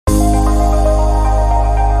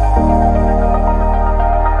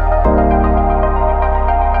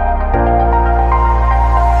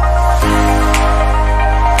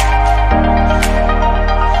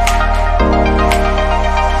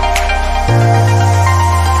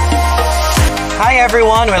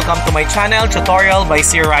everyone, welcome to my channel Tutorial by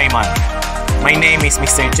SiRyMon. My name is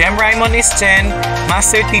Mr. SiRyMon Chen,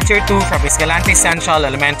 Master Teacher 2 from Escalante Central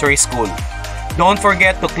Elementary School. Don't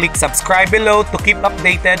forget to click subscribe below to keep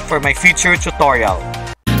updated for my future tutorial.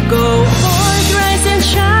 Go forth, rise and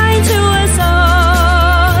shine to us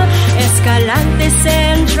all. Escalante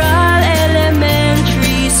Central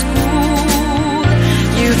Elementary School.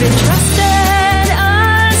 You've entrusted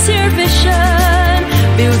us your vision.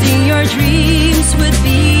 Building your dreams would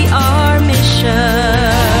be our mission.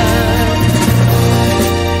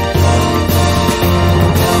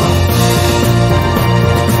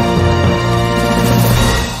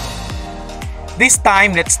 This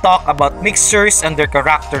time, let's talk about mixtures and their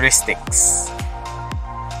characteristics.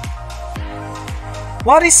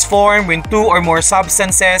 What is formed when two or more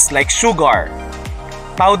substances like sugar,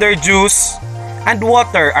 powder juice, and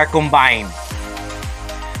water are combined?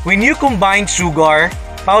 When you combine sugar,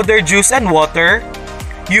 powder juice, and water,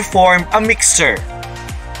 you form a mixture.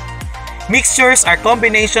 Mixtures are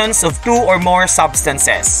combinations of two or more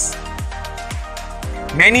substances.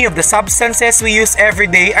 Many of the substances we use every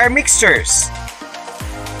day are mixtures.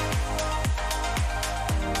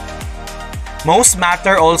 Most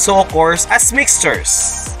matter also occurs as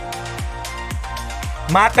mixtures.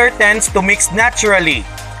 Matter tends to mix naturally,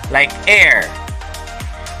 like air,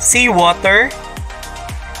 seawater,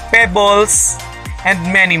 pebbles, and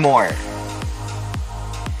many more.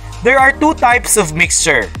 There are two types of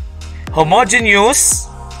mixture: homogeneous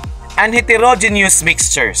and heterogeneous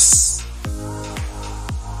mixtures.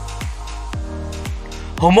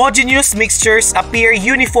 Homogeneous mixtures appear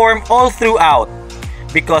uniform all throughout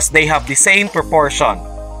because they have the same proportion.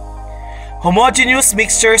 Homogeneous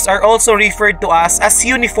mixtures are also referred to as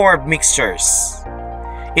uniform mixtures.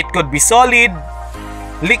 It could be solid,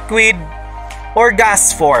 liquid, or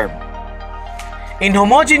gas form. In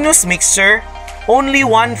homogeneous mixture, only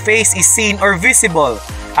one phase is seen or visible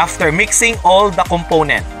after mixing all the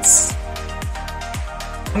components.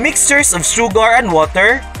 Mixtures of sugar and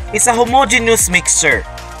water is a homogeneous mixture.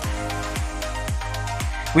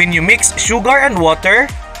 When you mix sugar and water,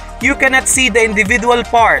 you cannot see the individual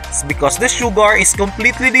parts because the sugar is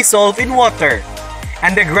completely dissolved in water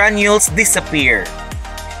and the granules disappear.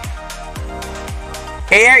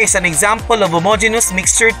 Air is an example of homogeneous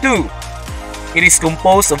mixture too. It is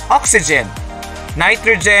composed of oxygen,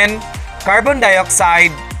 nitrogen, carbon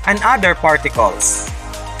dioxide, and other particles.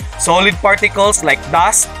 Solid particles like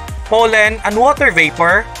dust, pollen, and water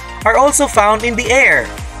vapor are also found in the air,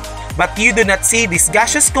 but you do not see these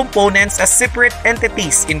gaseous components as separate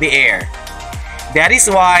entities in the air. That is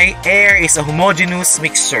why air is a homogeneous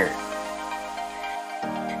mixture.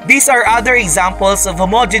 These are other examples of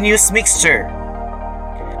homogeneous mixture: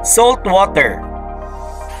 salt water,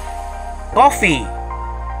 coffee,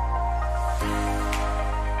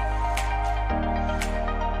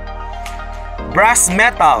 brass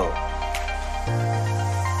metal,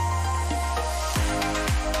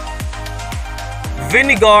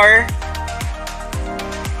 vinegar,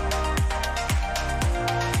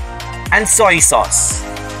 and soy sauce.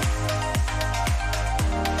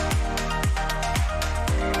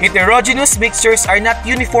 Heterogeneous mixtures are not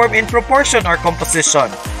uniform in proportion or composition,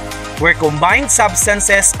 where combined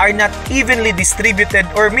substances are not evenly distributed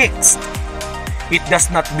or mixed. It does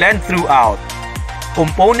not blend throughout.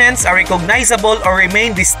 Components are recognizable or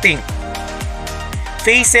remain distinct.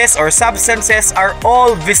 Phases or substances are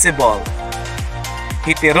all visible.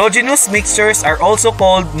 Heterogeneous mixtures are also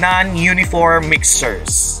called non-uniform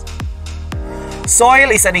mixtures. Soil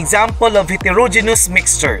is an example of heterogeneous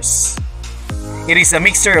mixtures. It is a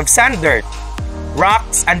mixture of sand dirt,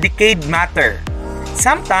 rocks, and decayed matter.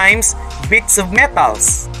 Sometimes, bits of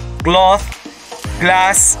metals, cloth,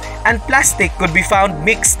 glass, and plastic could be found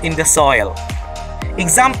mixed in the soil.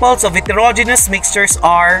 Examples of heterogeneous mixtures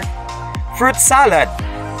are fruit salad,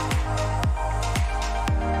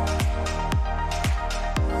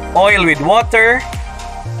 oil with water,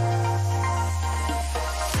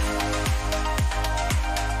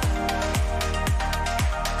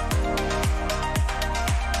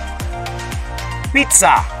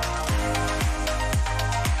 pizza,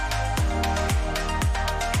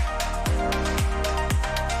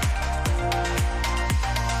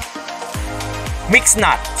 mixed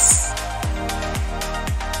nuts,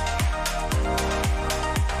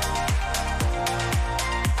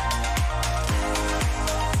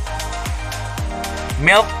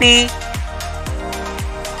 milk tea,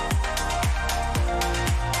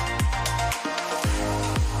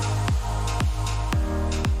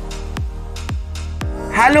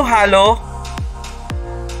 halo-halo,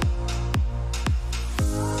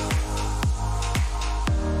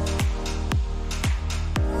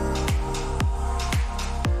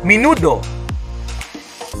 Menudo.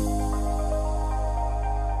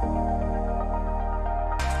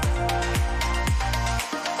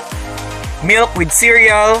 Milk with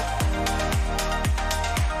cereal,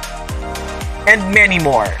 and many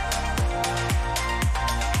more.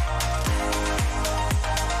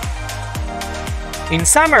 In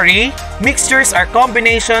summary, mixtures are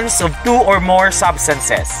combinations of two or more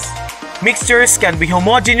substances. Mixtures can be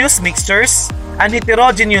homogeneous mixtures and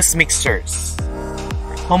heterogeneous mixtures.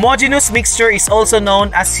 Homogeneous mixture is also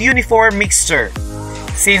known as uniform mixture,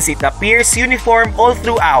 since it appears uniform all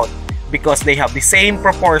throughout because they have the same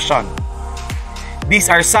proportion. These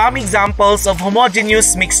are some examples of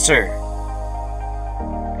homogeneous mixture.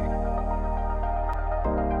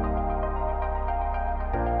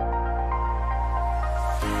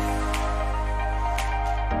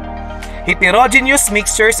 Heterogeneous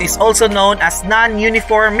mixtures is also known as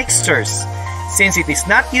non-uniform mixtures, since it is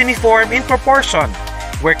not uniform in proportion,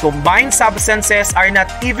 where combined substances are not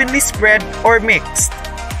evenly spread or mixed.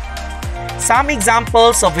 Some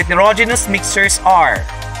examples of heterogeneous mixtures are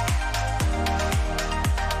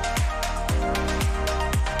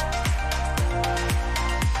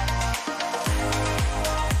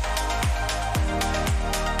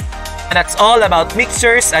and that's all about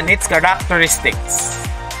mixtures and its characteristics.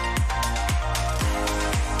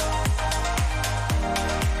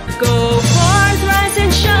 Go forth, rise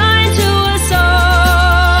and shine to us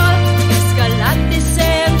all. Escalante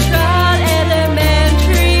Central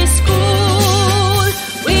Elementary School.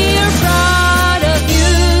 We are proud of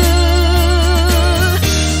you.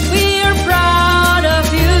 We are proud of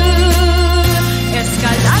you.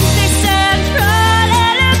 Escalante Central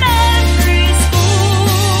Elementary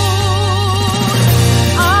School.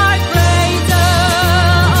 Our greater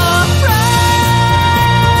of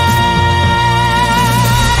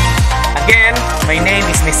Again, my name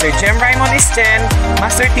is Mr. SiRyMon,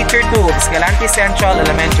 Master Teacher 2 of Escalante Central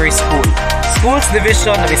Elementary School, Schools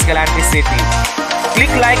Division of Escalante City.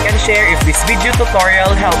 Click like and share if this video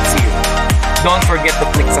tutorial helps you. Don't forget to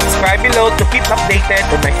click subscribe below to keep updated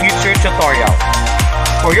on my future tutorial.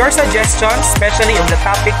 For your suggestions, especially on the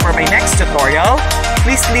topic for my next tutorial,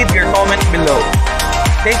 please leave your comment below.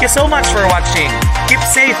 Thank you so much for watching. Keep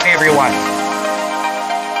safe, everyone.